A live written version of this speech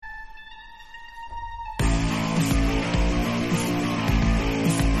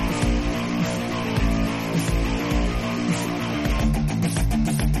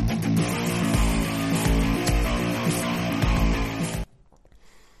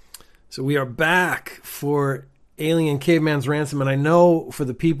So we are back for Alien Caveman's Ransom, and I know for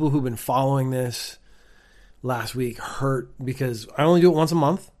the people who've been following this last week hurt because I only do it once a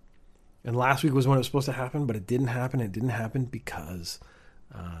month, and last week was when it was supposed to happen, but it didn't happen. It didn't happen because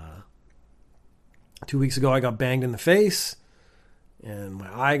 2 weeks ago I got banged in the face, and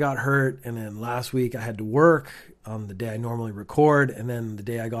my eye got hurt, and then last week I had to work on the day I normally record, and then the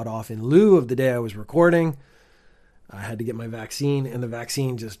day I got off in lieu of the day I was recording, I had to get my vaccine, and the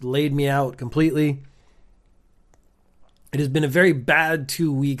vaccine just laid me out completely. It has been a very bad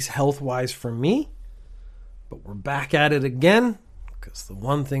 2 weeks health-wise for me, but we're back at it again, because the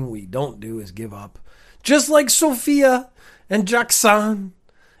one thing we don't do is give up. Just like Sophia and Jackson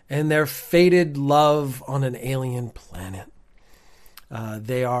and their fated love on an alien planet.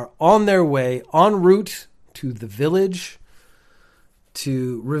 They are on their way, en route to the village,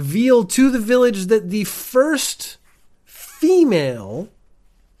 to reveal to the village that the first female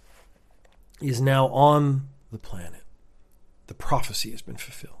is now on the planet. The prophecy has been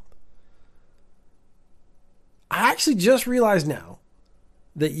fulfilled. I actually just realized now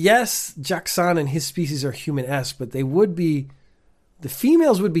that yes, Jackson and his species are human-esque, but the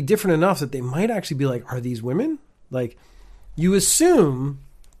females would be different enough that they might actually be like, are these women? Like, you assume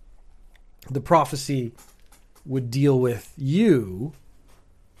the prophecy would deal with you.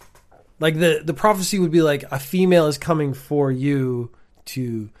 Like the prophecy would be like a female is coming for you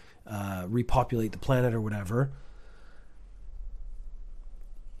to repopulate the planet or whatever.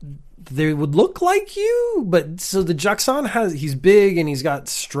 They would look like you, but so the Jackson he's big and he's got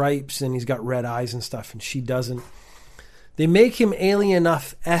stripes and he's got red eyes and stuff, and she doesn't. They make him alien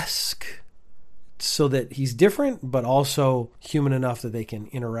enough-esque so that he's different, but also human enough that they can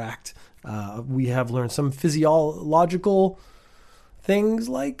interact. We have learned some physiological things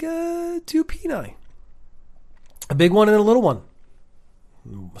like two peni. A big one and a little one.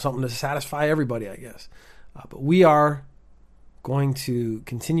 Something to satisfy everybody, I guess. But we are going to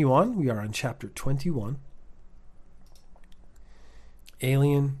continue on. We are on chapter 21.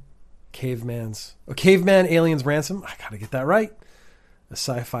 Caveman Alien's Ransom. I gotta get that right. A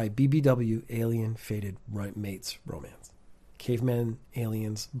sci-fi BBW alien fated mates romance. Caveman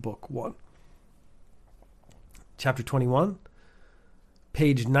Aliens Book 1. Chapter 21.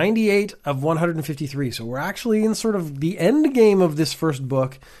 Page 98 of 153. So we're actually in sort of the end game of this first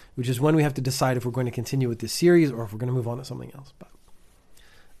book, which is when we have to decide if we're going to continue with this series or if we're going to move on to something else. But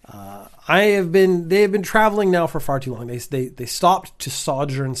they have been traveling now for far too long. They stopped to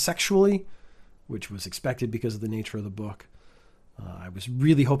sojourn sexually, which was expected because of the nature of the book. I was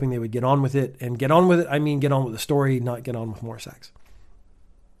really hoping they would get on with it, and get on with it, I mean get on with the story, not get on with more sex.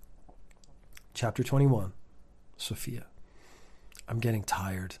 Chapter 21, Sophia. I'm getting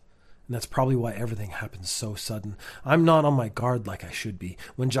tired, and that's probably why everything happens so sudden. I'm not on my guard like I should be.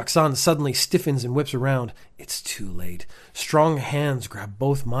 When Jackson suddenly stiffens and whips around, it's too late. Strong hands grab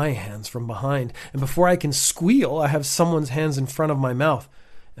both my hands from behind, and before I can squeal, I have someone's hands in front of my mouth,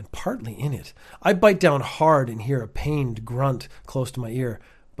 and partly in it. I bite down hard and hear a pained grunt close to my ear,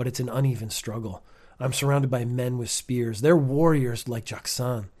 but it's an uneven struggle. I'm surrounded by men with spears. They're warriors like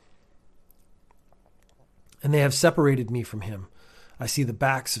Jackson, and they have separated me from him. I see the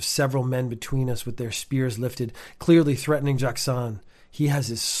backs of several men between us with their spears lifted, clearly threatening Jackson. He has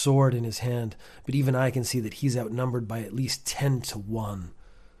his sword in his hand, but even I can see that he's outnumbered by at least 10-1.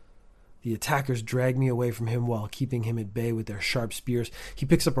 The attackers drag me away from him while keeping him at bay with their sharp spears. He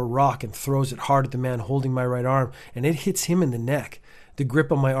picks up a rock and throws it hard at the man holding my right arm, and it hits him in the neck. The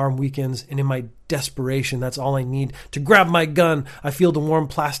grip on my arm weakens, and in my desperation, that's all I need to grab my gun. I feel the warm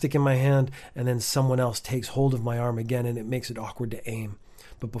plastic in my hand, and then someone else takes hold of my arm again, and it makes it awkward to aim.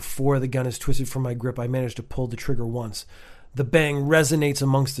 But before the gun is twisted from my grip, I manage to pull the trigger once. The bang resonates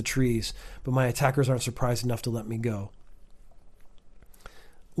amongst the trees, but my attackers aren't surprised enough to let me go.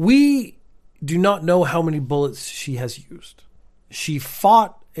 We do not know how many bullets she has used. She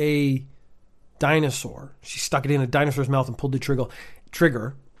fought a dinosaur. She stuck it in a dinosaur's mouth and pulled the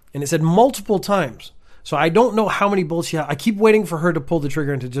trigger, and it said multiple times. So I don't know how many bullets she had. I keep waiting for her to pull the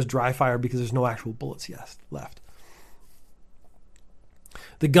trigger and to just dry fire because there's no actual bullets left.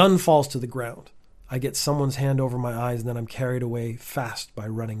 The gun falls to the ground. I get someone's hand over my eyes, and then I'm carried away fast by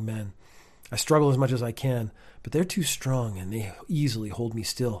running men. I struggle as much as I can, but they're too strong, and they easily hold me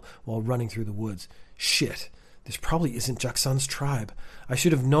still while running through the woods. Shit, this probably isn't Jackson's tribe. I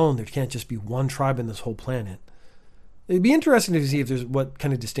should have known there can't just be one tribe in this whole planet. It'd be interesting to see if there's what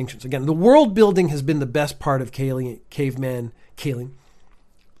kind of distinctions. Again, the world building has been the best part of Caveman.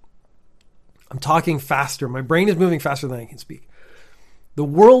 I'm talking faster. My brain is moving faster than I can speak. The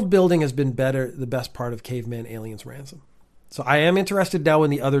world building has been the best part of Caveman Alien's Ransom. So I am interested now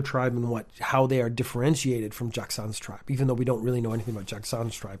in the other tribe and how they are differentiated from Jaksan's tribe, even though we don't really know anything about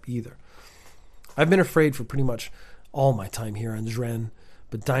Jaksan's tribe either. I've been afraid for pretty much all my time here on Dren,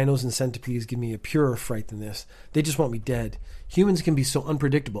 but dinos and centipedes give me a purer fright than this. They just want me dead. Humans can be so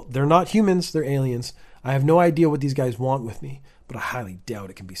unpredictable. They're not humans, they're aliens. I have no idea what these guys want with me, but I highly doubt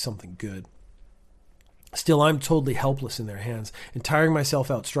it can be something good. Still, I'm totally helpless in their hands, and tiring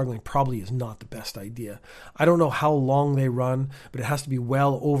myself out struggling probably is not the best idea. I don't know how long they run, but it has to be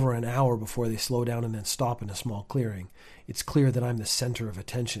well over an hour before they slow down and then stop in a small clearing. It's clear that I'm the center of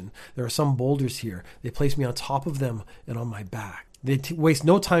attention. There are some boulders here. They place me on top of them and on my back. They waste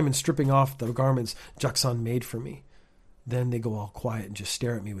no time in stripping off the garments Jaksan made for me. Then they go all quiet and just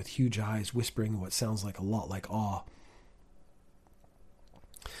stare at me with huge eyes, whispering what sounds like a lot like awe.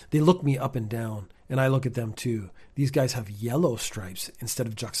 They look me up and down, and I look at them too. These guys have yellow stripes instead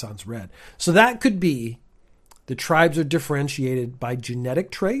of Jaksan's red. So that could be the tribes are differentiated by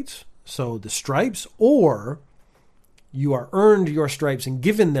genetic traits, so the stripes, or you are earned your stripes and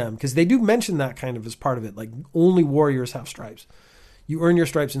given them, because they do mention that kind of as part of it, like only warriors have stripes. You earn your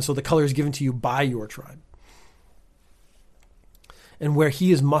stripes, and so the color is given to you by your tribe. And where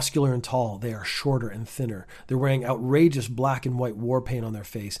he is muscular and tall, they are shorter and thinner. They're wearing outrageous black and white war paint on their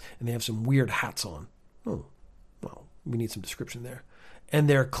face, and they have some weird hats on. Oh, well, we need some description there. And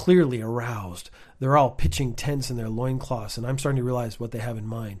they're clearly aroused. They're all pitching tents in their loincloths, and I'm starting to realize what they have in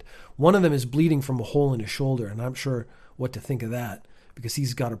mind. One of them is bleeding from a hole in his shoulder, and I'm sure what to think of that, because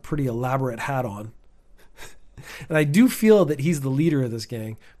he's got a pretty elaborate hat on. And I do feel that he's the leader of this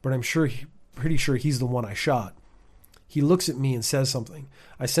gang, but I'm pretty sure he's the one I shot. He looks at me and says something.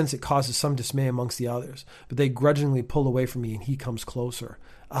 I sense it causes some dismay amongst the others, but they grudgingly pull away from me and he comes closer.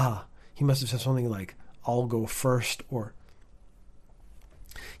 He must have said something like, "I'll go first," or...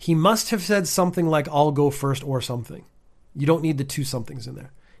 He must have said something like, "I'll go first," or something. You don't need the two somethings in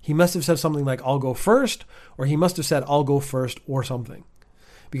there. He must have said something like, "I'll go first," or he must have said, "I'll go first," or something.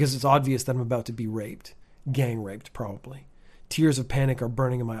 Because it's obvious that I'm about to be raped. Gang raped, probably. Tears of panic are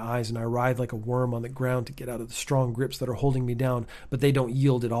burning in my eyes, and I writhe like a worm on the ground to get out of the strong grips that are holding me down, but they don't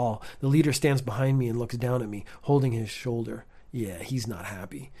yield at all. The leader stands behind me and looks down at me, holding his shoulder. Yeah, he's not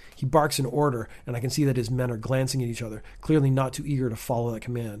happy. He barks an order, and I can see that his men are glancing at each other, clearly not too eager to follow that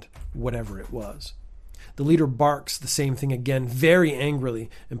command, whatever it was. The leader barks the same thing again, very angrily,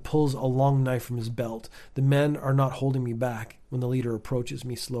 and pulls a long knife from his belt. The men are not holding me back when the leader approaches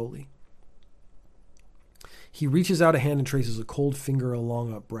me slowly. He reaches out a hand and traces a cold finger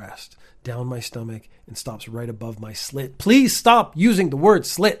along a breast, down my stomach, and stops right above my slit. Please stop using the word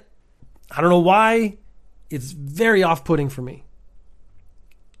slit. I don't know why. It's very off-putting for me.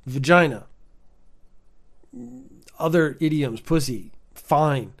 Vagina. Other idioms. Pussy.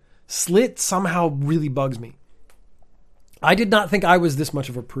 Fine. Slit somehow really bugs me. I did not think I was this much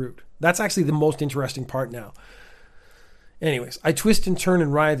of a prude. That's actually the most interesting part now. Anyways, I twist and turn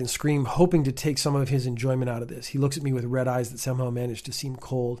and writhe and scream, hoping to take some of his enjoyment out of this. He looks at me with red eyes that somehow manage to seem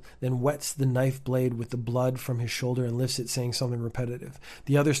cold, then wets the knife blade with the blood from his shoulder and lifts it, saying something repetitive.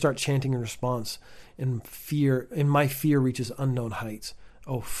 The others start chanting in response, and my fear reaches unknown heights.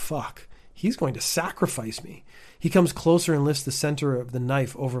 Oh, fuck. He's going to sacrifice me. He comes closer and lifts the center of the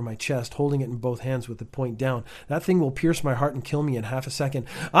knife over my chest, holding it in both hands with the point down. That thing will pierce my heart and kill me in half a second.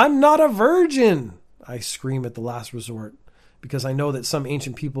 I'm not a virgin! I scream at the last resort, because I know that some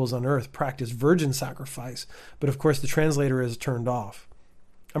ancient peoples on Earth practice virgin sacrifice, but of course the translator is turned off.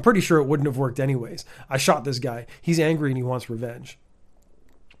 I'm pretty sure it wouldn't have worked anyways. I shot this guy. He's angry and he wants revenge.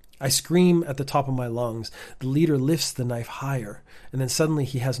 I scream at the top of my lungs. The leader lifts the knife higher, and then suddenly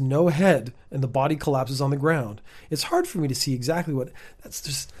he has no head and the body collapses on the ground. It's hard for me to see exactly what...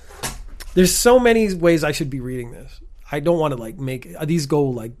 There's so many ways I should be reading this. I don't want to make... These go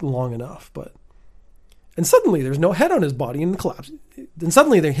long enough, but... And suddenly there's no head on his body and collapses. And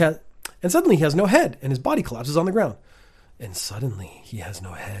suddenly he has no head and his body collapses on the ground. And suddenly he has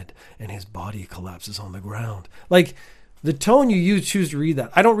no head and his body collapses on the ground. The tone you choose to read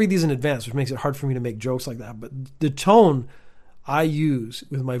that. I don't read these in advance, which makes it hard for me to make jokes like that. But the tone I use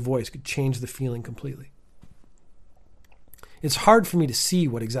with my voice could change the feeling completely. It's hard for me to see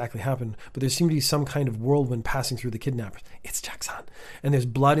what exactly happened, but there seemed to be some kind of whirlwind passing through the kidnappers. It's Jaksan. And there's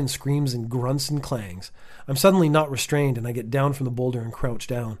blood and screams and grunts and clangs. I'm suddenly not restrained, and I get down from the boulder and crouch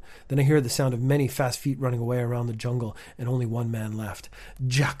down. Then I hear the sound of many fast feet running away around the jungle, and only one man left.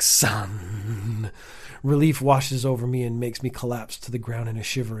 Jaksan! Relief washes over me and makes me collapse to the ground in a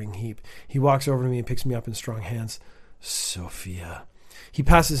shivering heap. He walks over to me and picks me up in strong hands. Sophia. He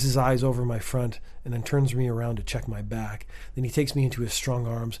passes his eyes over my front and then turns me around to check my back. Then he takes me into his strong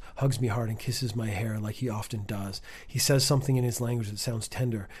arms, hugs me hard, and kisses my hair like he often does. He says something in his language that sounds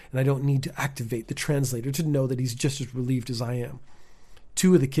tender, and I don't need to activate the translator to know that he's just as relieved as I am.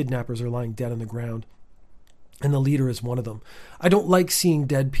 2 of the kidnappers are lying dead on the ground, and the leader is one of them. I don't like seeing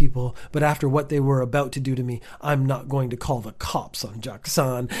dead people, but after what they were about to do to me, I'm not going to call the cops on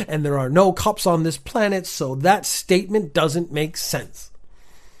Jaksan, and there are no cops on this planet, so that statement doesn't make sense.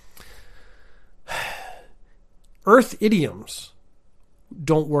 Earth idioms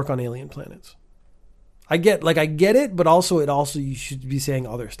don't work on alien planets. I get it, but also you should be saying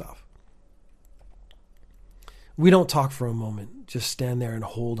other stuff. We don't talk for a moment, just stand there and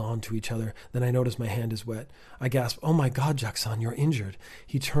hold on to each other. Then I notice my hand is wet. I gasp, "Oh my God, Jaksan, you're injured."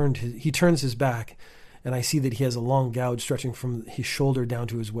 He turns his back, and I see that he has a long gouge stretching from his shoulder down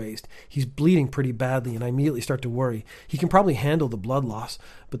to his waist. He's bleeding pretty badly, and I immediately start to worry. He can probably handle the blood loss,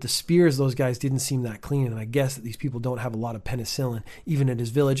 but the spears those guys didn't seem that clean, and I guess that these people don't have a lot of penicillin, even at his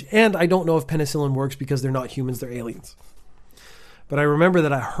village, and I don't know if penicillin works because they're not humans, they're aliens. But I remember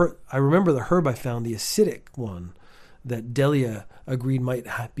I remember the herb I found, the acidic one, that Delia agreed might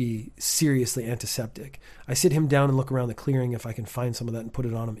be seriously antiseptic. I sit him down and look around the clearing if I can find some of that and put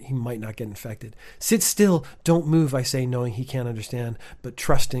it on him. He might not get infected. "Sit still, don't move," I say, knowing he can't understand, but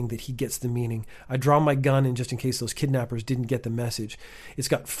trusting that he gets the meaning. I draw my gun in just in case those kidnappers didn't get the message. It's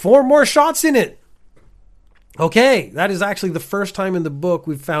got 4 more shots in it. Okay, that is actually the first time in the book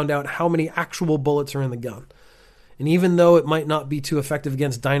we've found out how many actual bullets are in the gun. And even though it might not be too effective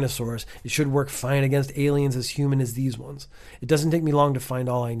against dinosaurs, it should work fine against aliens as human as these ones. It doesn't take me long to find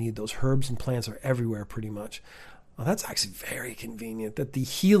all I need. Those herbs and plants are everywhere pretty much. Well, that's actually very convenient that the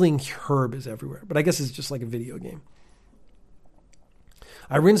healing herb is everywhere. But I guess it's just like a video game.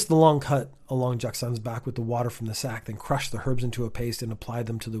 I rinse the long cut along Jaksan's back with the water from the sack, then crush the herbs into a paste and apply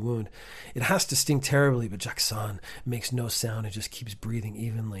them to the wound. It has to sting terribly, but Jaksan makes no sound and just keeps breathing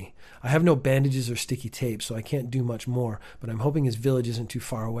evenly. I have no bandages or sticky tape, so I can't do much more, but I'm hoping his village isn't too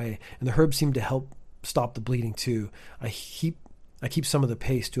far away, and the herbs seem to help stop the bleeding too. I keep some of the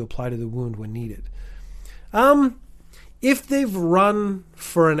paste to apply to the wound when needed. If they've run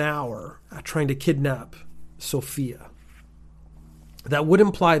for an hour trying to kidnap Sophia, that would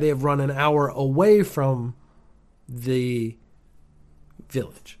imply they have run an hour away from the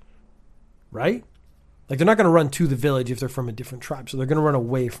village, right? Like, they're not going to run to the village if they're from a different tribe, so they're going to run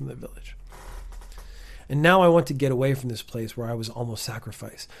away from the village. And now I want to get away from this place where I was almost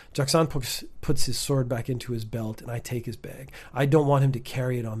sacrificed. Jaksan puts his sword back into his belt, and I take his bag. I don't want him to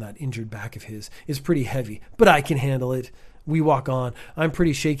carry it on that injured back of his. It's pretty heavy, but I can handle it. We walk on. I'm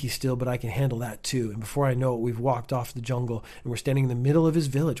pretty shaky still, but I can handle that too. And before I know it, we've walked off the jungle, and we're standing in the middle of his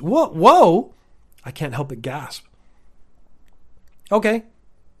village. Whoa! I can't help but gasp. Okay.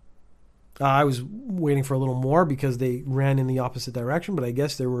 I was waiting for a little more because they ran in the opposite direction, but I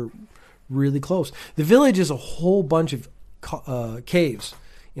guess they were really close. The village is a whole bunch of caves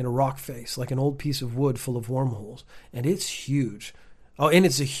in a rock face, like an old piece of wood full of wormholes, and it's huge. Oh, and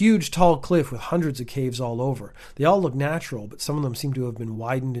it's a huge, tall cliff with hundreds of caves all over. They all look natural, but some of them seem to have been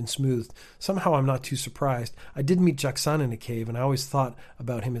widened and smoothed. Somehow I'm not too surprised. I did meet Jaksan in a cave, and I always thought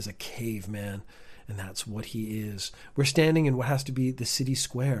about him as a caveman, and that's what he is. We're standing in what has to be the city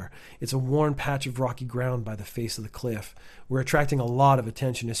square. It's a worn patch of rocky ground by the face of the cliff. We're attracting a lot of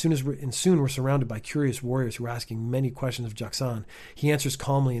attention. Soon we're surrounded by curious warriors who are asking many questions of Jaksan. He answers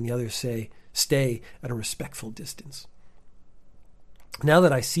calmly, and the others say, "Stay at a respectful distance." Now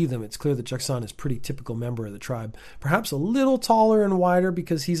that I see them, it's clear that Jaksan is a pretty typical member of the tribe. Perhaps a little taller and wider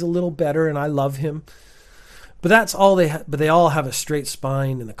because he's a little better and I love him. But that's all but they all have a straight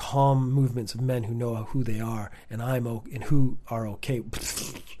spine and the calm movements of men who know who they are and who are okay.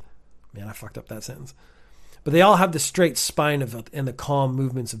 Man, I fucked up that sentence. But they all have the straight spine and the calm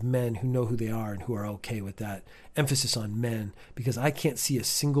movements of men who know who they are and who are okay with that. Emphasis on men, because I can't see a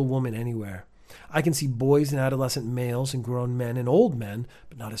single woman anywhere. I can see boys and adolescent males and grown men and old men,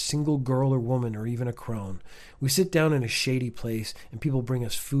 but not a single girl or woman or even a crone. We sit down in a shady place and people bring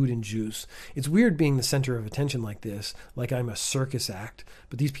us food and juice. It's weird being the center of attention like this, like I'm a circus act,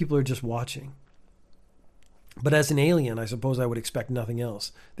 but these people are just watching. But as an alien, I suppose I would expect nothing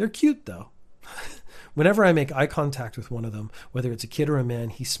else. They're cute, though. Whenever I make eye contact with one of them, whether it's a kid or a man,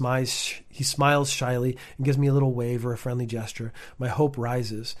 he smiles shyly and gives me a little wave or a friendly gesture. My hope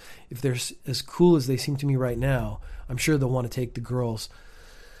rises. If they're as cool as they seem to me right now, I'm sure they'll want to take the girls,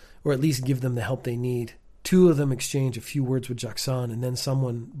 or at least give them the help they need. Two of them exchange a few words with Jackson, and then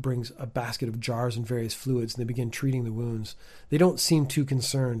someone brings a basket of jars and various fluids, and they begin treating the wounds. They don't seem too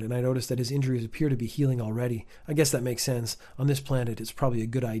concerned, and I notice that his injuries appear to be healing already. I guess that makes sense. On this planet, it's probably a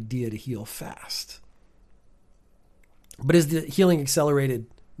good idea to heal fast. But is the healing accelerated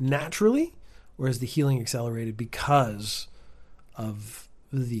naturally, or is the healing accelerated because of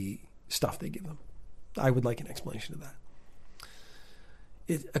the stuff they give them? I would like an explanation of that.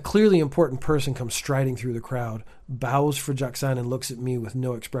 A clearly important person comes striding through the crowd, bows for Jackson, and looks at me with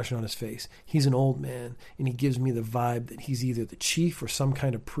no expression on his face. He's an old man, and he gives me the vibe that he's either the chief or some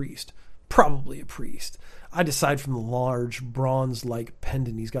kind of priest. Probably a priest. I decide from the large, bronze-like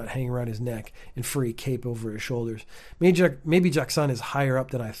pendant he's got hanging around his neck and furry cape over his shoulders. Maybe Jackson is higher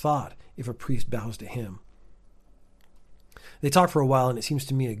up than I thought, if a priest bows to him. They talk for a while, and it seems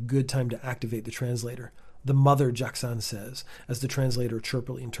to me a good time to activate the translator. The mother, Jackson says, as the translator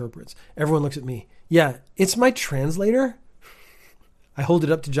chirpily interprets. Everyone looks at me. Yeah, it's my translator? I hold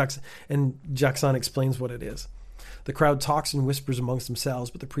it up to Jackson, and Jackson explains what it is. The crowd talks and whispers amongst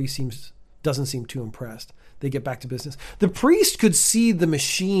themselves, but the priest doesn't seem too impressed. They get back to business. The priest could see the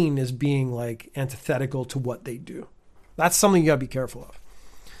machine as being like antithetical to what they do. That's something you got to be careful of.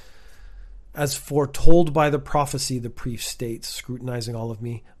 As foretold by the prophecy, the priest states, scrutinizing all of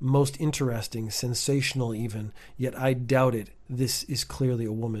me, most interesting, sensational even, yet I doubt it. This is clearly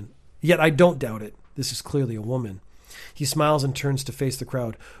a woman. Yet I don't doubt it. This is clearly a woman. He smiles and turns to face the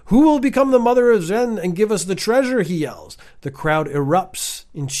crowd. Who will become the mother of Zen and give us the treasure, he yells. The crowd erupts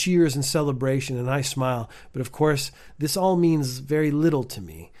in cheers and celebration, and I smile. But of course, this all means very little to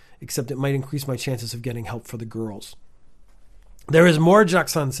me, except it might increase my chances of getting help for the girls. There is more,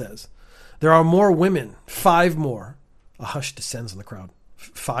 Jackson says. There are more women. 5 more. A hush descends on the crowd.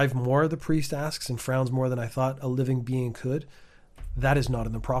 5 more, the priest asks, and frowns more than I thought a living being could. That is not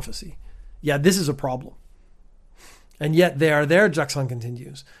in the prophecy. Yeah, this is a problem. And yet they are there, Jackson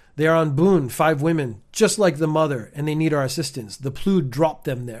continues. They are on Boone, 5 women, just like the mother, and they need our assistance. The Plood dropped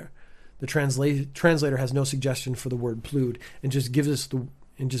them there. The translator has no suggestion for the word Plood and just gives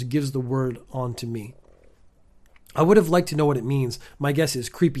the word on to me. I would have liked to know what it means. My guess is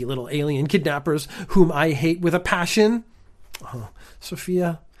creepy little alien kidnappers whom I hate with a passion. Oh,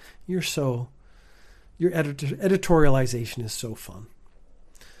 Sophia, your editorialization is so fun.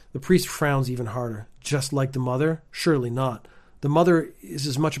 The priest frowns even harder. Just like the mother? Surely not. The mother is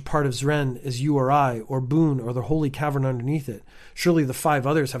as much a part of Zren as you or I, or Boone, or the holy cavern underneath it. Surely the 5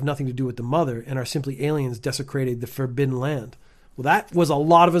 others have nothing to do with the mother and are simply aliens desecrating the forbidden land. Well, that was a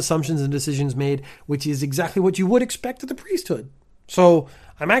lot of assumptions and decisions made, which is exactly what you would expect of the priesthood. So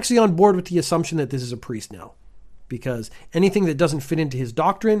I'm actually on board with the assumption that this is a priest now, because anything that doesn't fit into his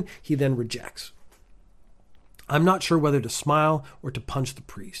doctrine, he then rejects. I'm not sure whether to smile or to punch the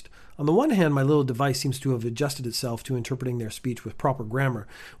priest. On the one hand, my little device seems to have adjusted itself to interpreting their speech with proper grammar,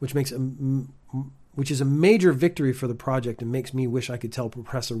 which is a major victory for the project and makes me wish I could tell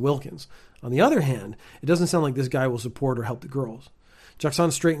Professor Wilkins. On the other hand, it doesn't sound like this guy will support or help the girls.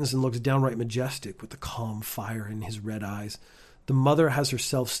 Jackson straightens and looks downright majestic with the calm fire in his red eyes. The mother has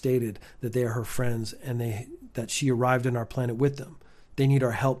herself stated that they are her friends and that she arrived on our planet with them. They need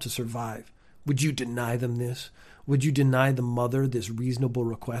our help to survive. Would you deny them this? Would you deny the mother this reasonable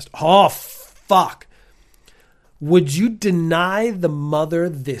request? Oh, fuck! Would you deny the mother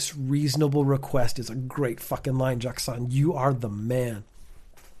this reasonable request is a great fucking line, Jackson. You are the man.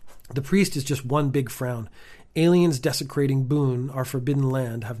 The priest is just one big frown. Aliens desecrating Boone, our forbidden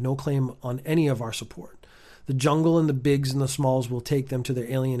land, have no claim on any of our support. The jungle and the bigs and the smalls will take them to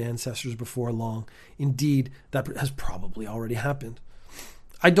their alien ancestors before long. Indeed, that has probably already happened.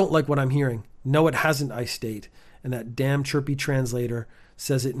 I don't like what I'm hearing. No, it hasn't, I state. And that damn chirpy translator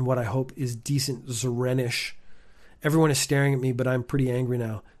says it in what I hope is decent Zerenish. Everyone is staring at me, but I'm pretty angry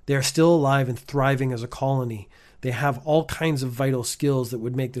now. They are still alive and thriving as a colony. They have all kinds of vital skills that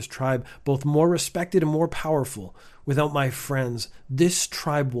would make this tribe both more respected and more powerful. Without my friends, this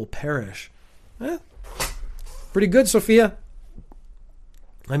tribe will perish. Pretty good, Sophia.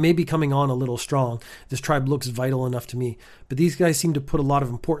 I may be coming on a little strong. This tribe looks vital enough to me, but these guys seem to put a lot of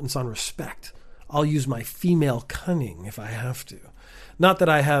importance on respect. I'll use my female cunning if I have to. Not that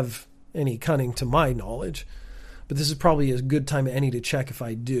I have any cunning to my knowledge, but this is probably as good time as any to check if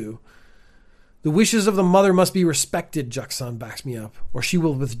I do. The wishes of the mother must be respected, Jackson backs me up, or she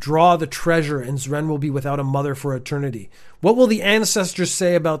will withdraw the treasure and Zren will be without a mother for eternity. What will the ancestors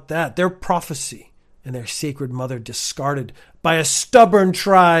say about that? Their prophecy and their sacred mother discarded by a stubborn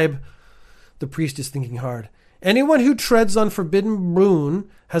tribe. The priest is thinking hard. Anyone who treads on forbidden boon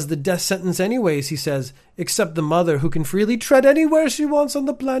has the death sentence anyways, he says, except the mother who can freely tread anywhere she wants on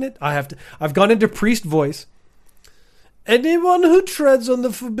the planet. I've gone into priest voice. Anyone who treads on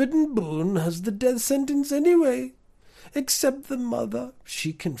the forbidden boon has the death sentence anyway, except the mother.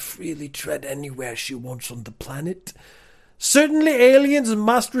 She can freely tread anywhere she wants on the planet. Certainly aliens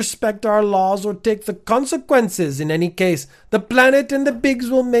must respect our laws or take the consequences. In any case, the planet and the Bigs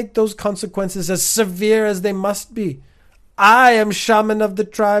will make those consequences as severe as they must be. I am shaman of the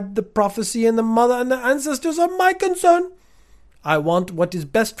tribe. The prophecy and the mother and the ancestors are my concern. I want what is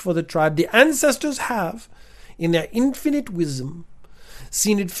best for the tribe. The ancestors have, in their infinite wisdom,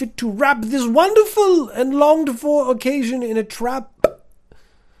 seen it fit to wrap this wonderful and longed-for occasion in a trap.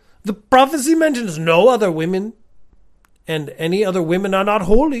 The prophecy mentions no other women, and any other women are not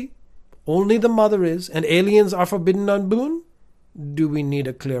holy. Only the mother is, and aliens are forbidden on boon. Do we need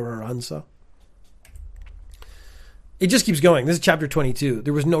a clearer answer? It just keeps going. This is chapter 22.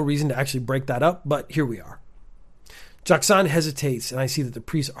 There was no reason to actually break that up, but here we are. Jaksan hesitates, and I see that the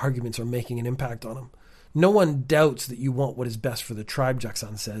priest's arguments are making an impact on him. No one doubts that you want what is best for the tribe,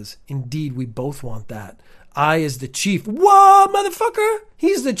 Jaksan says. Indeed, we both want that. I, as the chief. Whoa, motherfucker!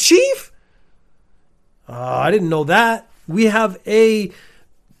 He's the chief? I didn't know that. We have a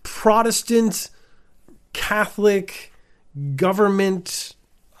Protestant Catholic government.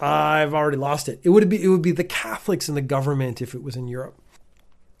 I've already lost it. It would be the Catholics and the government if it was in Europe.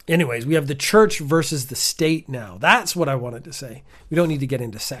 Anyways, we have the church versus the state now. That's what I wanted to say. We don't need to get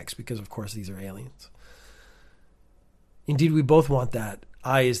into sex because, of course, these are aliens. Indeed, we both want that.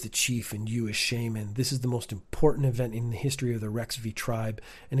 I as the chief and you as shaman. This is the most important event in the history of the Rex V tribe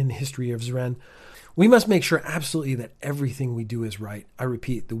and in the history of Zren. We must make sure absolutely that everything we do is right. I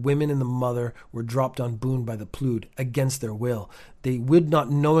repeat, the women and the mother were dropped on Boon by the Plood against their will. They would not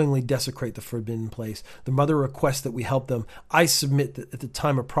knowingly desecrate the forbidden place. The mother requests that we help them. I submit that at the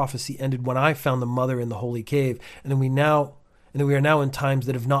time of prophecy ended when I found the mother in the holy cave, and we are now in times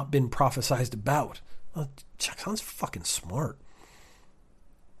that have not been prophesied about. Well, sounds fucking smart.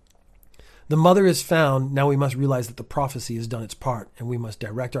 The mother is found. Now we must realize that the prophecy has done its part, and we must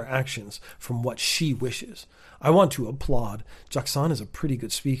direct our actions from what she wishes. I want to applaud. Jaksan is a pretty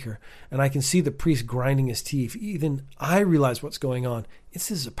good speaker, and I can see the priest grinding his teeth. Even I realize what's going on. This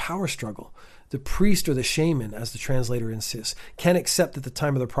is a power struggle. The priest or the shaman, as the translator insists, can't accept that the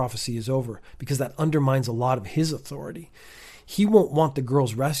time of the prophecy is over, because that undermines a lot of his authority. He won't want the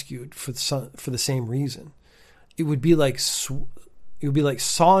girls rescued for the same reason. It would be like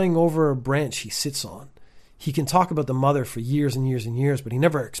sawing over a branch he sits on. He can talk about the mother for years and years and years, but he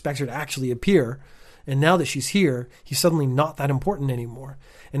never expects her to actually appear. And now that she's here, he's suddenly not that important anymore.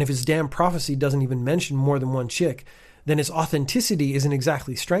 And if his damn prophecy doesn't even mention more than one chick, then its authenticity isn't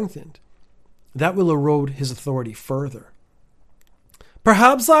exactly strengthened. That will erode his authority further.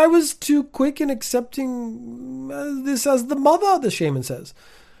 Perhaps I was too quick in accepting this as the mother, the shaman says.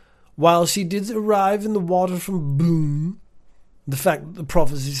 While she did arrive in the water from Boom, the fact that the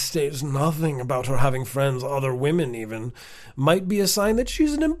prophecy states nothing about her having friends, other women even, might be a sign that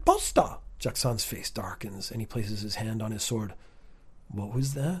she's an impostor. Jaksan's face darkens, and he places his hand on his sword. What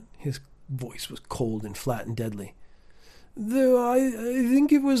was that? His voice was cold and flat and deadly. I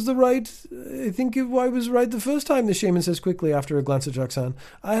think I was right the first time, the shaman says quickly after a glance at Jaksan.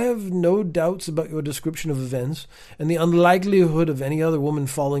 I have no doubts about your description of events, and the unlikelihood of any other woman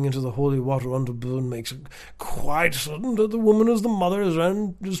falling into the holy water under Boon makes it quite certain that the woman is the mother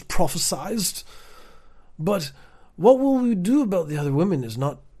as prophesied. But what will we do about the other women is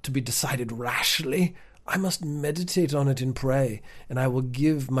not to be decided rashly. I must meditate on it and pray, and I will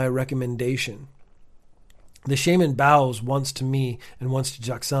give my recommendation. The shaman bows once to me and once to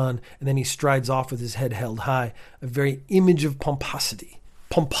Jaksan, and then he strides off with his head held high, a very image of pomposity.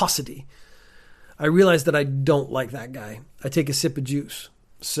 I realize that I don't like that guy. I take a sip of juice.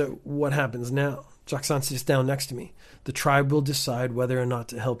 So what happens now? Jaksan sits down next to me. The tribe will decide whether or not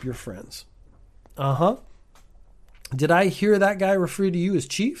to help your friends. Uh-huh. Did I hear that guy refer to you as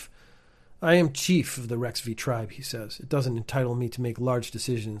chief? I am chief of the Rex V tribe, he says. It doesn't entitle me to make large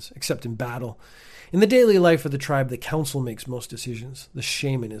decisions, except in battle. In the daily life of the tribe, the council makes most decisions. The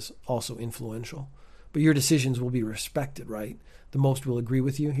shaman is also influential. But your decisions will be respected, right? The most will agree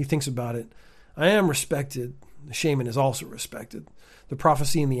with you. He thinks about it. I am respected. The shaman is also respected. The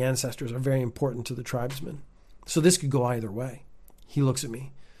prophecy and the ancestors are very important to the tribesmen. So this could go either way. He looks at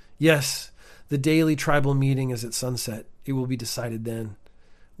me. Yes, the daily tribal meeting is at sunset. It will be decided then.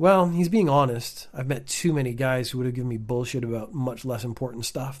 Well, he's being honest. I've met too many guys who would have given me bullshit about much less important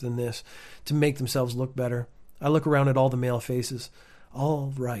stuff than this to make themselves look better. I look around at all the male faces.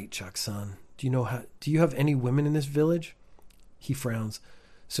 All right, Jaksan. Do you have any women in this village? He frowns.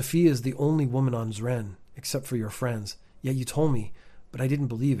 Sophia is the only woman on Zren, except for your friends. Yeah, you told me, but I didn't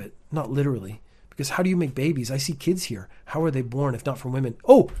believe it. Not literally. Because how do you make babies? I see kids here. How are they born if not from women?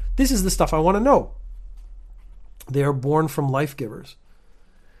 Oh, this is the stuff I want to know. They are born from life givers.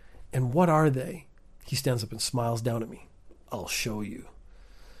 And what are they? He stands up and smiles down at me. I'll show you.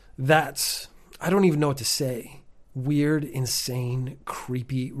 I don't even know what to say. Weird, insane,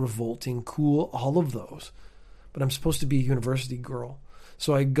 creepy, revolting, cool, all of those. But I'm supposed to be a university girl.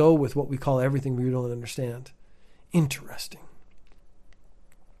 So I go with what we call everything we don't understand. Interesting.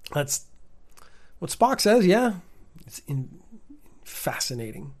 That's what Spock says, yeah. It's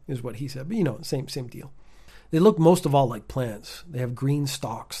fascinating, is what he said. But same deal. They look most of all like plants. They have green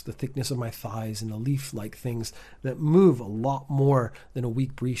stalks, the thickness of my thighs, and the leaf-like things that move a lot more than a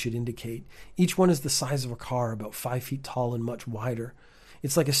weak breeze should indicate. Each one is the size of a car, about 5 feet tall and much wider.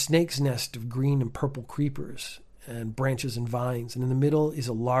 It's like a snake's nest of green and purple creepers and branches and vines, and in the middle is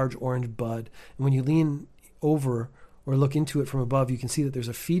a large orange bud. And when you lean over or look into it from above, you can see that there's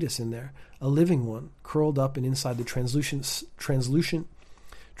a fetus in there, a living one, curled up and inside the translucent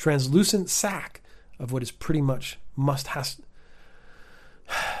sac of what pretty much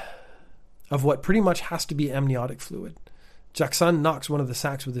has to be amniotic fluid. Jackson knocks one of the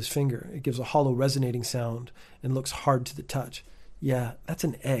sacs with his finger. It gives a hollow resonating sound and looks hard to the touch. Yeah, that's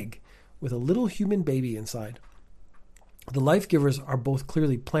an egg with a little human baby inside. The life givers are both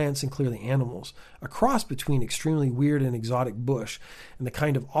clearly plants and clearly animals, a cross between extremely weird and exotic bush and the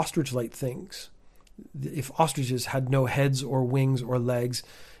kind of ostrich-like things. If ostriches had no heads or wings or legs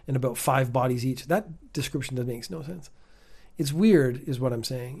and about 5 bodies each, that description makes no sense. It's weird, is what I'm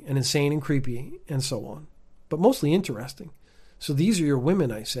saying, and insane and creepy, and so on, but mostly interesting. So these are your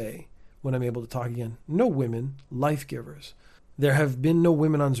women, I say, when I'm able to talk again. No women, life givers. There have been no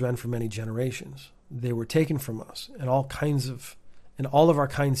women on Zren for many generations. They were taken from us, and all of our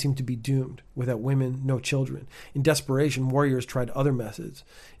kind seem to be doomed. Without women, no children. In desperation, warriors tried other methods.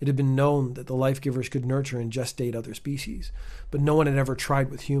 It had been known that the life givers could nurture and gestate other species, but no one had ever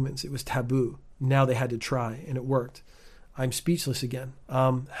tried with humans. It was taboo. Now they had to try, and it worked. I'm speechless again.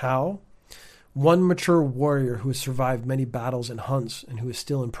 How? One mature warrior who has survived many battles and hunts and who is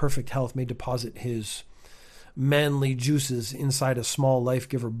still in perfect health may deposit his manly juices inside a small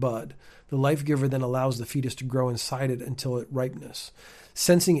life-giver bud. The life-giver then allows the fetus to grow inside it until it ripeness.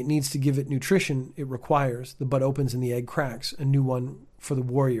 Sensing it needs to give it nutrition it requires, the bud opens and the egg cracks. A new one for the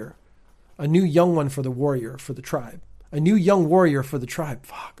warrior. A new young one for the warrior, for the tribe. A new young warrior for the tribe.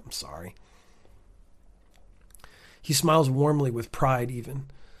 Fuck, I'm sorry. He smiles warmly with pride even.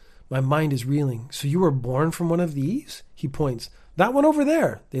 My mind is reeling. So you were born from one of these? He points. That one over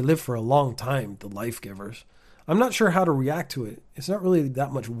there. They live for a long time, the life-givers. I'm not sure how to react to it. It's not really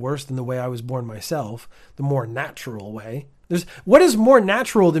that much worse than the way I was born myself, the more natural way. What is more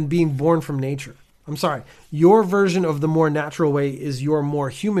natural than being born from nature? I'm sorry. Your version of the more natural way is your more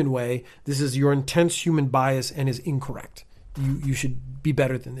human way. This is your intense human bias and is incorrect. You should be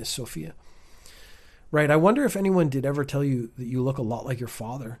better than this, Sophia. Right, I wonder if anyone did ever tell you that you look a lot like your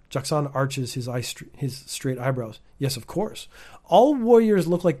father. Jackson arches his straight eyebrows. Yes, of course. All warriors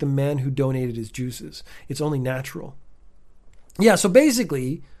look like the man who donated his juices. It's only natural. Yeah, so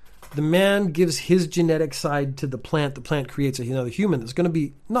basically, the man gives his genetic side to the plant. The plant creates another human that's going to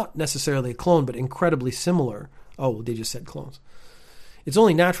be not necessarily a clone, but incredibly similar. Oh, they just said clones. It's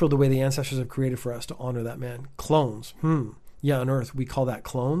only natural the way the ancestors have created for us to honor that man. Clones. Yeah, on Earth, we call that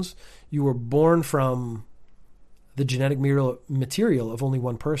clones. You were born from the genetic material of only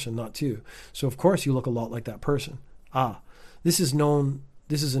one person, not two. So, of course, you look a lot like that person. This is a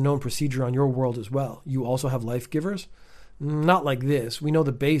known procedure on your world as well. You also have life givers? Not like this. We know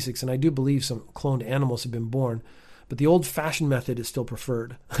the basics, and I do believe some cloned animals have been born, but the old-fashioned method is still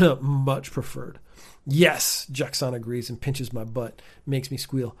preferred. Much preferred. Yes, Jackson agrees and pinches my butt. Makes me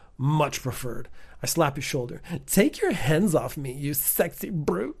squeal. Much preferred. I slap his shoulder. Take your hands off me, you sexy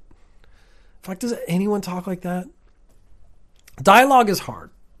brute. Fuck, does anyone talk like that? Dialogue is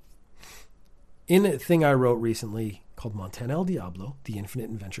hard. In a thing I wrote recently called Montana El Diablo, The Infinite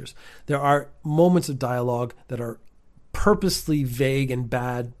Adventures, there are moments of dialogue that are purposely vague and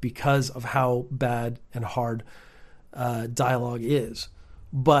bad because of how bad and hard dialogue is.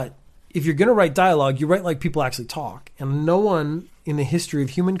 But if you're going to write dialogue, you write like people actually talk. And no one in the history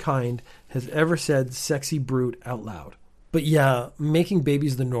of humankind has ever said sexy brute out loud. But yeah, making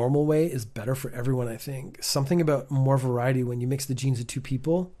babies the normal way is better for everyone, I think. Something about more variety when you mix the genes of two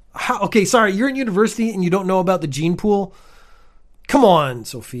people. Okay, sorry, you're in university and you don't know about the gene pool? Come on,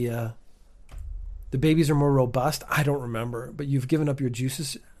 Sophia. The babies are more robust? I don't remember. But you've given up your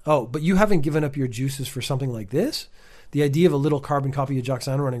juices Oh, but you haven't given up your juices for something like this? The idea of a little carbon copy of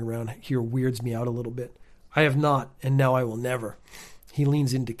Jackson running around here weirds me out a little bit. I have not, and now I will never. He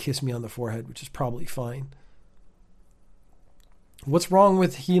leans in to kiss me on the forehead, which is probably fine. What's wrong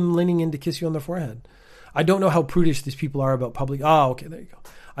with him leaning in to kiss you on the forehead? I don't know how prudish these people are about public... Oh, okay, there you go.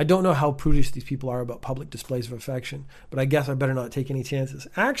 I don't know how prudish these people are about public displays of affection, but I guess I better not take any chances.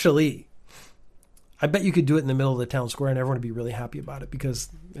 Actually, I bet you could do it in the middle of the town square and everyone would be really happy about it because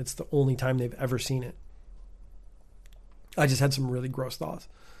it's the only time they've ever seen it. I just had some really gross thoughts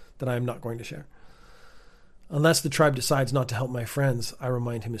that I am not going to share. Unless the tribe decides not to help my friends, I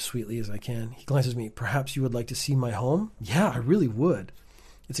remind him as sweetly as I can. He glances at me. Perhaps you would like to see my home? Yeah, I really would.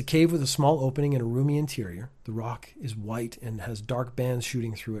 It's a cave with a small opening and a roomy interior. The rock is white and has dark bands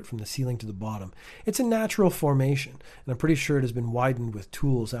shooting through it from the ceiling to the bottom. It's a natural formation, and I'm pretty sure it has been widened with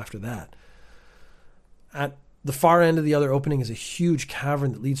tools after that. At the far end of the other opening is a huge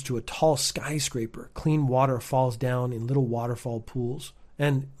cavern that leads to a tall skyscraper. Clean water falls down in little waterfall pools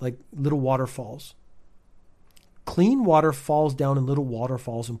and like little waterfalls. Clean water falls down in little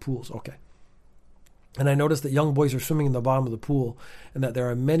waterfalls and pools. Okay. And I noticed that young boys are swimming in the bottom of the pool and that there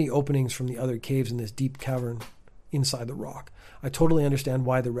are many openings from the other caves in this deep cavern inside the rock. I totally understand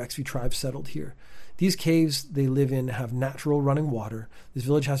why the Rexby tribe settled here. These caves they live in have natural running water. This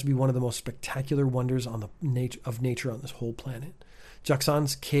village has to be one of the most spectacular wonders of nature on this whole planet.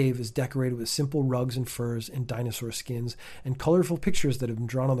 Jackson's cave is decorated with simple rugs and furs and dinosaur skins and colorful pictures that have been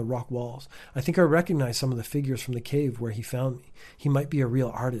drawn on the rock walls. I think I recognize some of the figures from the cave where he found me. He might be a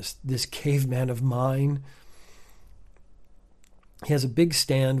real artist, this caveman of mine. He has a big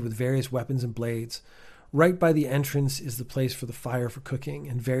stand with various weapons and blades. Right by the entrance is the place for the fire for cooking,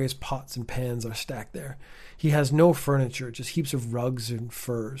 and various pots and pans are stacked there. He has no furniture, just heaps of rugs and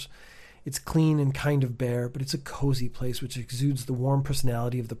furs. It's clean and kind of bare, but it's a cozy place which exudes the warm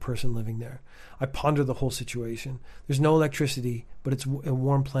personality of the person living there. I ponder the whole situation. There's no electricity, but it's a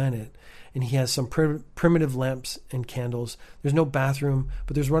warm planet, and he has some primitive lamps and candles. There's no bathroom,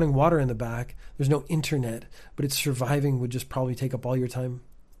 but there's running water in the back. There's no internet, but it's surviving would just probably take up all your time.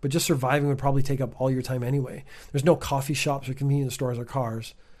 But just surviving would probably take up all your time anyway. There's no coffee shops or convenience stores or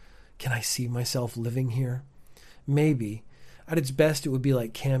cars. Can I see myself living here? Maybe. At its best, it would be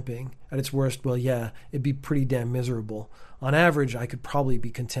like camping. At its worst, well, yeah, it'd be pretty damn miserable. On average, I could probably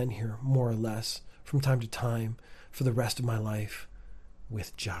be content here, more or less, from time to time, for the rest of my life,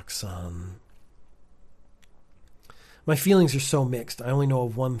 with Jackson. My feelings are so mixed. I only know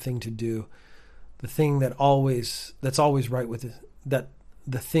of one thing to do. The thing that's always right with it.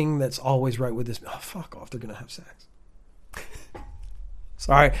 The thing that's always right with this. Oh, fuck off! They're gonna have sex.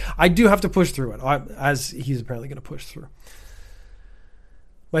 Sorry, I do have to push through it, as he's apparently gonna push through.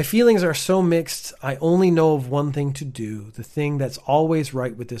 My feelings are so mixed, I only know of one thing to do, the thing that's always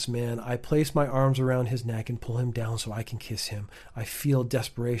right with this man. I place my arms around his neck and pull him down so I can kiss him. I feel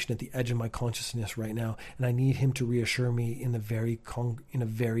desperation at the edge of my consciousness right now, and I need him to reassure me in a very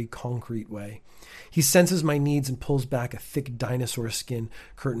concrete way. He senses my needs and pulls back a thick dinosaur skin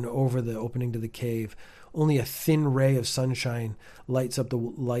curtain over the opening to the cave. Only a thin ray of sunshine lights up the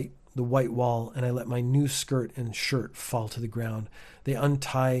white wall, and I let my new skirt and shirt fall to the ground. They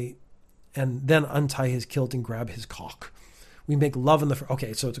untie his kilt and grab his cock. We make love on the...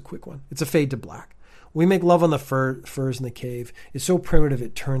 Okay, so it's a quick one. It's a fade to black. We make love on the furs in the cave. It's so primitive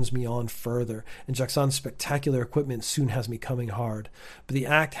it turns me on further, and Jackson's spectacular equipment soon has me coming hard. But the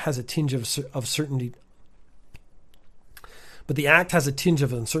act has a tinge of certainty... But the act has a tinge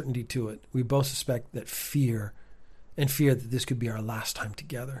of uncertainty to it. We both suspect that fear that this could be our last time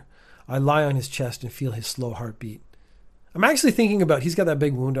together. I lie on his chest and feel his slow heartbeat. I'm actually thinking about, he's got that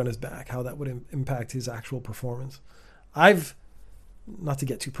big wound on his back, how that would impact his actual performance. Not to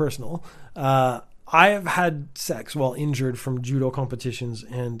get too personal, I have had sex while injured from judo competitions,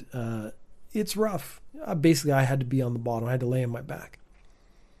 and it's rough. Basically, I had to be on the bottom. I had to lay on my back.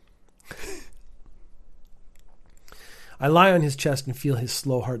 I lie on his chest and feel his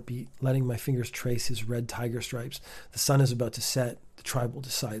slow heartbeat, letting my fingers trace his red tiger stripes. The sun is about to set. The tribe will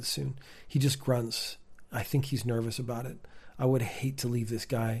decide soon. He just grunts. I think he's nervous about it. I would hate to leave this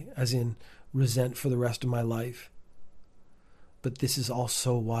guy, as in resent for the rest of my life. But this is all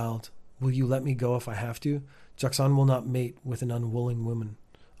so wild. Will you let me go if I have to? Jackson will not mate with an unwilling woman.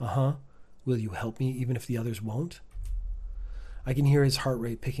 Uh-huh. Will you help me even if the others won't? I can hear his heart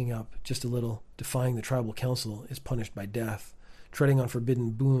rate picking up just a little. Defying the tribal council is punished by death. Treading on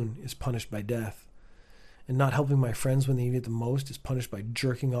forbidden boon is punished by death. And not helping my friends when they need it the most is punished by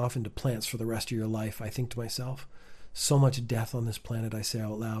jerking off into plants for the rest of your life, I think to myself. So much death on this planet, I say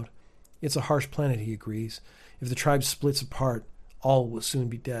out loud. It's a harsh planet, he agrees. If the tribe splits apart, all will soon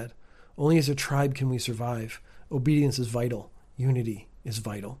be dead. Only as a tribe can we survive. Obedience is vital. Unity is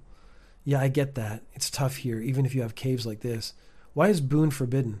vital. Yeah, I get that. It's tough here, even if you have caves like this. Why is Boone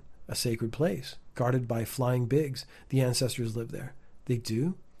forbidden? A sacred place, guarded by flying bigs. The ancestors live there. They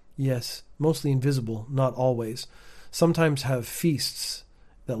do? Yes, mostly invisible, not always. Sometimes have feasts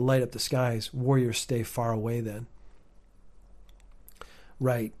that light up the skies. Warriors stay far away then.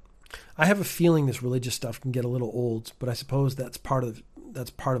 Right. I have a feeling this religious stuff can get a little old, but I suppose that's part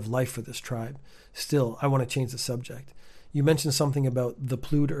of life for this tribe. Still, I want to change the subject. You mentioned something about the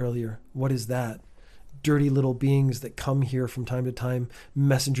Plood earlier. What is that? Dirty little beings that come here from time to time,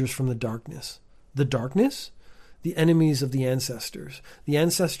 messengers from the darkness. The darkness? The enemies of the ancestors. The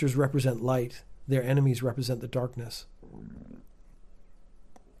ancestors represent light. Their enemies represent the darkness.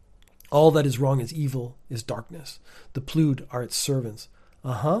 All that is wrong is evil, is darkness. The Plood are its servants.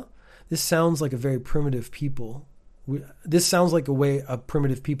 Uh-huh. This sounds like a very primitive people. This sounds like a way a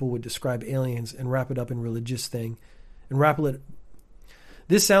primitive people would describe aliens and wrap it up in religious thing.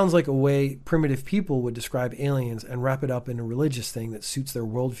 This sounds like a way primitive people would describe aliens and wrap it up in a religious thing that suits their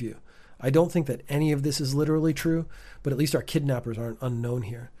worldview. I don't think that any of this is literally true, but at least our kidnappers aren't unknown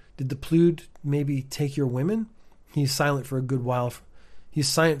here. Did the Plood maybe take your women? He's silent for a good while. He's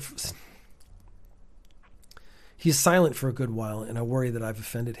silent for a good while, and I worry that I've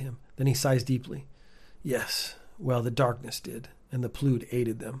offended him. Then he sighs deeply. Yes, well, the darkness did, and the Plood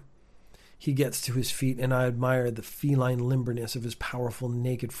aided them. He gets to his feet, and I admire the feline limberness of his powerful,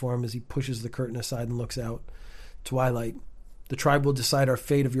 naked form as he pushes the curtain aside and looks out. Twilight. The tribe will decide our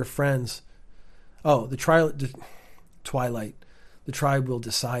fate of your friends. Twilight. The tribe will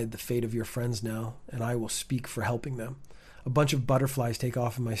decide the fate of your friends now, and I will speak for helping them. A bunch of butterflies take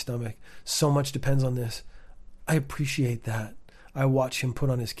off in my stomach. So much depends on this. I appreciate that. I watch him put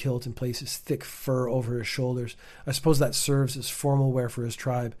on his kilt and place his thick fur over his shoulders. I suppose that serves as formal wear for his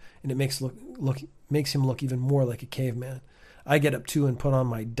tribe, and it makes him look even more like a caveman. I get up too and put on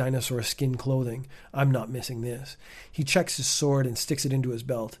my dinosaur skin clothing. I'm not missing this. He checks his sword and sticks it into his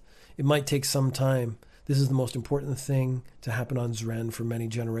belt. It might take some time. This is the most important thing to happen on Zren for many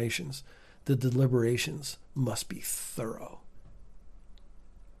generations. The deliberations must be thorough.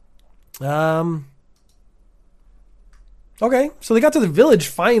 Okay, so they got to the village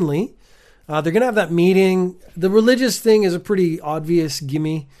finally. They're going to have that meeting. The religious thing is a pretty obvious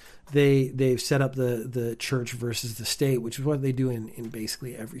gimme. They've set up the church versus the state, which is what they do in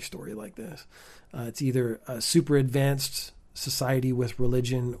basically every story like this. It's either a super advanced society with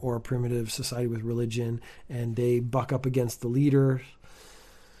religion or a primitive society with religion, and they buck up against the leader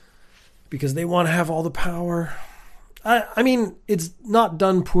because they want to have all the power. I mean, it's not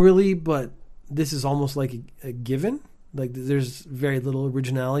done poorly, but this is almost like a given. Like, there's very little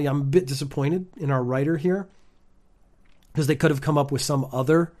originality. I'm a bit disappointed in our writer here because they could have come up with some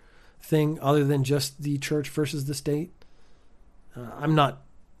other thing other than just the church versus the state. I'm not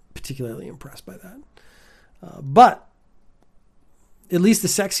particularly impressed by that. But at least the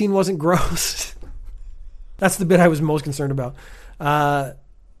sex scene wasn't gross. That's the bit I was most concerned about.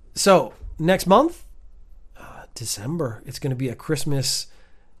 So next month, December, it's going to be a Christmas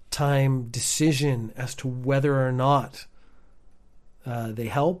time decision as to whether or not they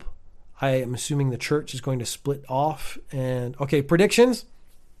help. I am assuming the church is going to split off. And okay, predictions.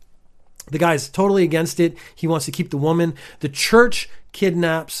 The guy's totally against it. He wants to keep the woman. The church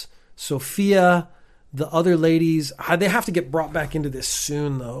kidnaps Sophia. The other ladies, they have to get brought back into this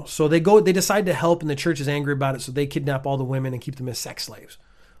soon though. So they decide to help, and the church is angry about it. So they kidnap all the women and keep them as sex slaves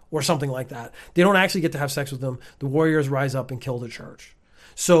or something like that. They don't actually get to have sex with them. The warriors rise up and kill the church.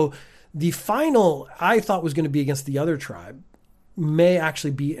 So the final, I thought, was going to be against the other tribe, may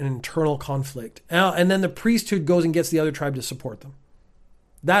actually be an internal conflict. And then the priesthood goes and gets the other tribe to support them.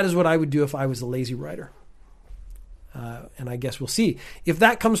 That is what I would do if I was a lazy writer. And I guess we'll see. If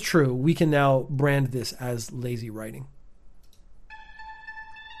that comes true, we can now brand this as lazy writing.